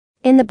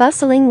In the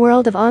bustling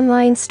world of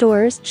online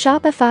stores,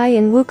 Shopify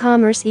and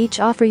WooCommerce each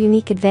offer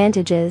unique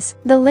advantages.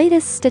 The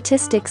latest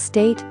statistics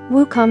state,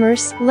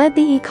 WooCommerce led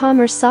the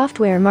e-commerce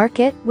software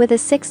market with a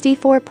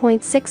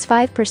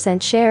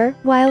 64.65% share,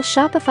 while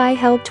Shopify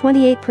held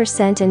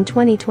 28% in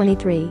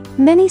 2023.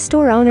 Many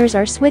store owners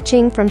are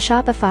switching from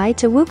Shopify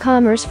to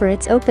WooCommerce for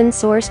its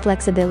open-source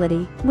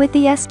flexibility. With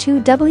the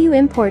S2W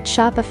Import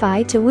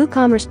Shopify to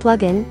WooCommerce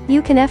plugin,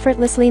 you can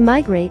effortlessly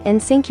migrate and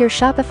sync your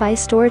Shopify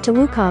store to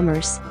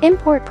WooCommerce.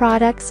 Import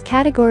products,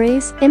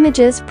 categories,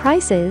 images,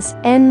 prices,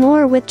 and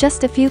more with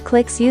just a few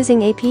clicks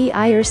using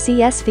API or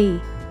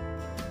CSV.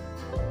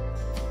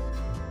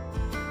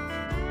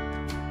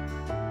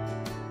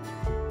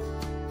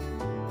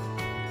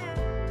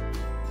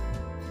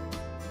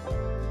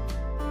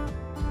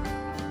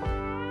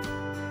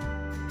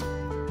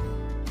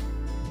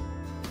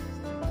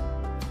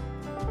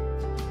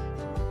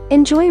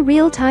 Enjoy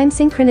real-time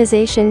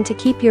synchronization to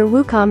keep your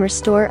WooCommerce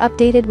store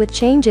updated with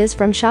changes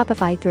from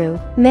Shopify through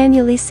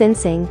manually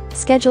syncing,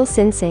 schedule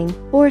syncing,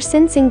 or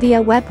syncing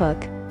via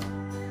webhook.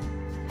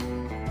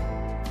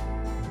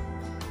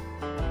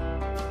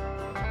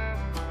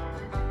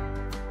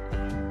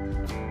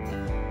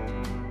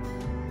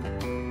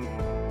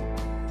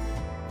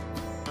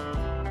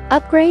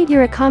 Upgrade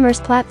your e-commerce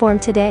platform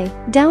today.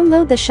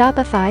 Download the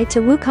Shopify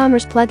to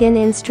WooCommerce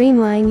plugin and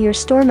streamline your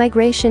store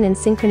migration and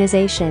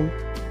synchronization.